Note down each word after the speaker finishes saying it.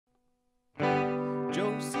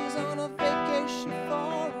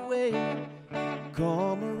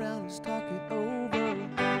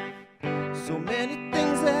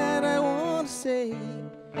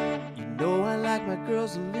my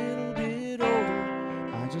girl's a little bit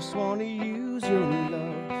older. I just wanna use your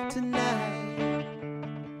love tonight.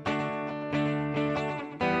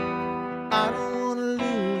 I don't wanna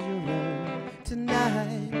lose your love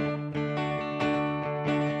tonight.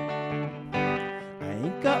 I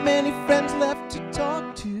ain't got many friends left to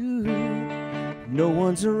talk to. No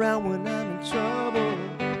one's around when I'm in trouble.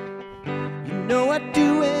 You know I'd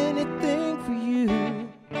do anything for you.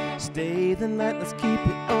 Stay the night, let's keep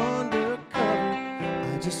it undercover.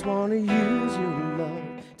 I just wanna use your love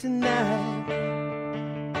tonight.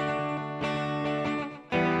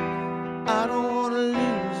 I don't wanna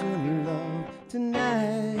lose your love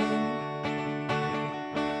tonight.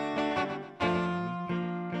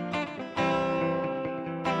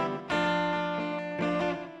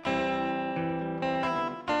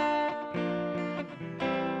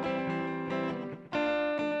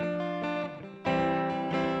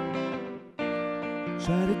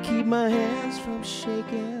 Try to keep my hands from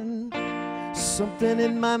shaking. Something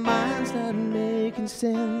in my mind's not making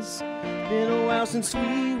sense. Been a while since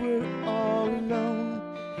we were all alone.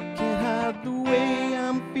 Can't hide the way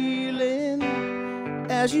I'm feeling.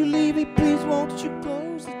 As you leave me, please won't you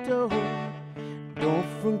close the door. Don't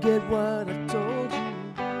forget what I told you.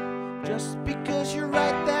 Just because you're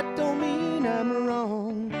right, that don't mean I'm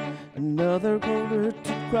wrong. Another boulder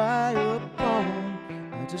to cry upon.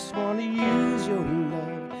 I just wanna use your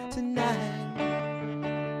love